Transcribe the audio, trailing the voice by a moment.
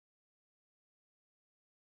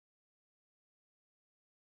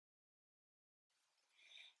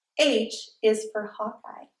H is for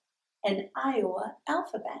Hawkeye, an Iowa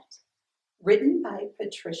alphabet, written by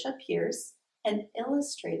Patricia Pierce and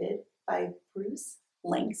illustrated by Bruce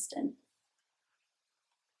Langston.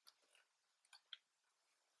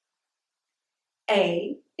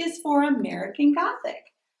 A is for American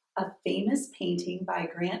Gothic, a famous painting by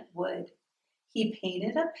Grant Wood. He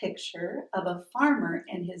painted a picture of a farmer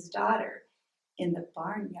and his daughter. In the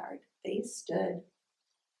barnyard they stood.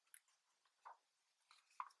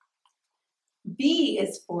 B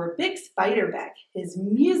is for Big Spiderbeck. His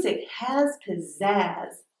music has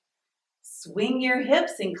pizzazz. Swing your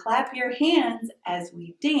hips and clap your hands as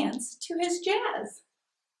we dance to his jazz.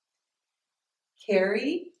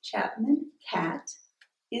 Carrie Chapman Catt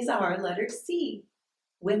is our letter C.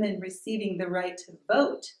 Women receiving the right to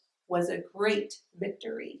vote was a great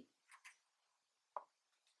victory.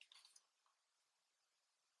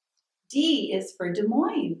 D is for Des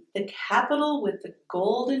Moines, the capital with the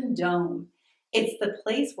golden dome. It's the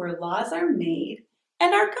place where laws are made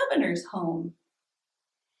and our governor's home.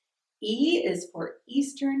 E is for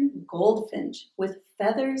Eastern Goldfinch with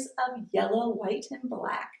feathers of yellow, white, and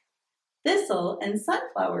black. Thistle and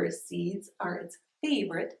sunflower seeds are its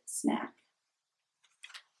favorite snack.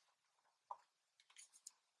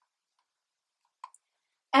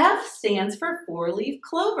 F stands for four-leaf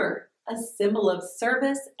clover, a symbol of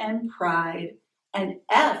service and pride. And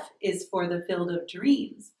F is for the field of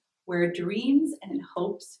dreams, where dreams and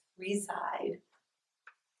hopes reside.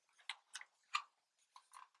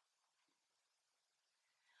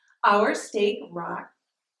 Our state rock,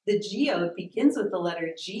 the geode, begins with the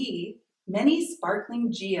letter G. Many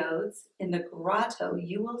sparkling geodes in the grotto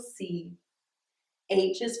you will see.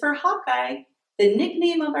 H is for Hawkeye, the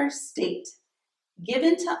nickname of our state,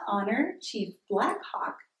 given to honor Chief Black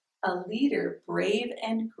Hawk, a leader brave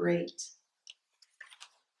and great.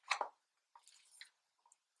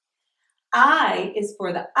 I is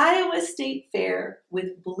for the Iowa State Fair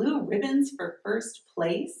with blue ribbons for first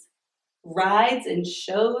place. Rides and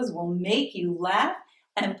shows will make you laugh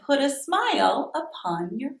and put a smile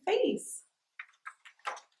upon your face.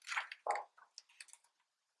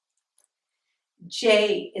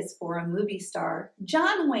 J is for a movie star.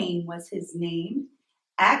 John Wayne was his name.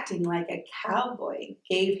 Acting like a cowboy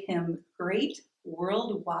gave him great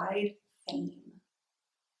worldwide fame.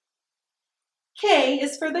 K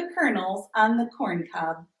is for the kernels on the corn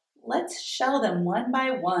cob. Let's shell them one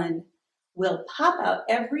by one. We'll pop out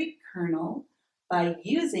every kernel by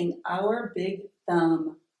using our big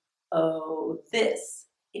thumb. Oh, this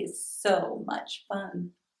is so much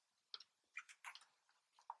fun.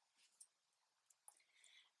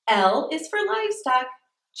 L is for livestock,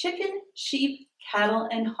 chicken, sheep, cattle,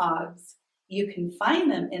 and hogs. You can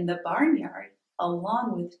find them in the barnyard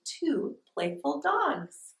along with two playful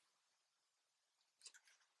dogs.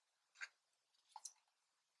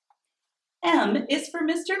 M is for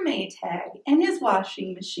Mr. Maytag and his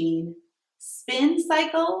washing machine. Spin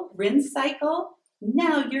cycle, rinse cycle,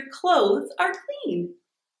 now your clothes are clean.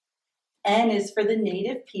 N is for the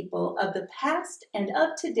native people of the past and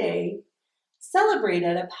of today. Celebrate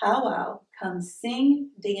at a powwow, come sing,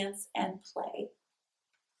 dance, and play.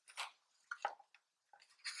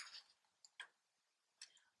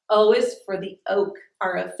 O is for the oak,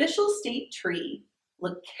 our official state tree.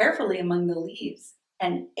 Look carefully among the leaves,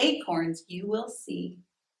 and acorns you will see.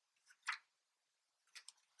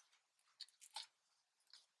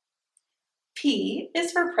 P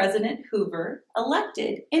is for President Hoover,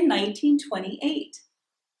 elected in 1928.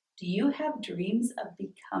 Do you have dreams of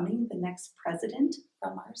becoming the next president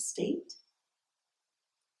from our state?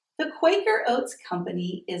 The Quaker Oats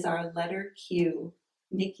Company is our letter Q.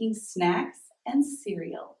 Making snacks and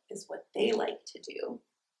cereal is what they like to do.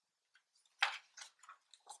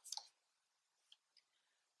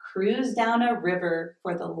 Cruise down a river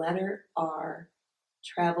for the letter R.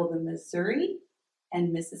 Travel the Missouri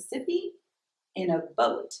and Mississippi in a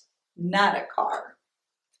boat, not a car.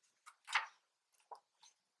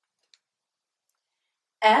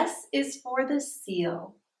 S is for the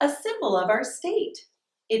seal, a symbol of our state.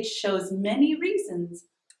 It shows many reasons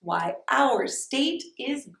why our state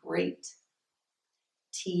is great.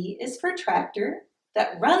 T is for tractor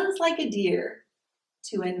that runs like a deer.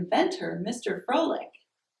 To inventor, Mr. Froelich,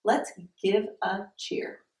 let's give a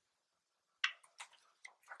cheer.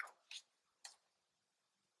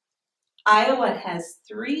 Iowa has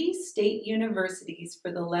 3 state universities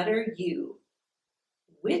for the letter U.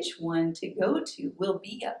 Which one to go to will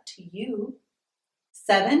be up to you.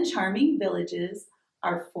 7 charming villages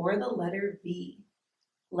are for the letter V.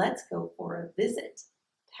 Let's go for a visit.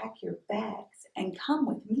 Pack your bags and come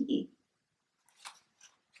with me.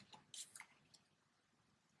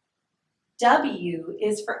 W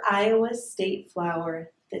is for Iowa's state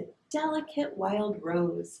flower, the delicate wild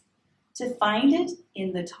rose. To find it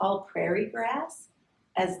in the tall prairie grass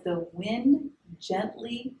as the wind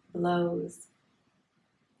gently blows.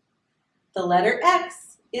 The letter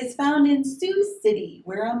X is found in Sioux City,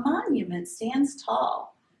 where a monument stands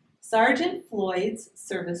tall. Sergeant Floyd's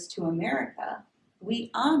service to America, we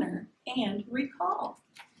honor and recall.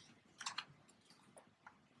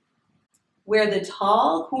 Where the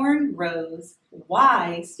tall corn grows,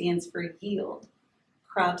 Y stands for yield.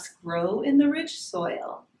 Crops grow in the rich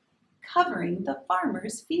soil, covering the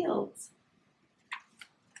farmer's fields.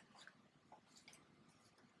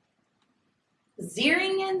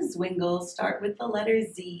 Ziering and Zwingle start with the letter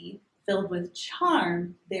Z, filled with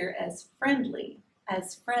charm, they're as friendly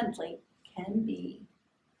can be.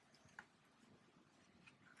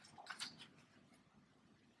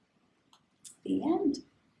 The end.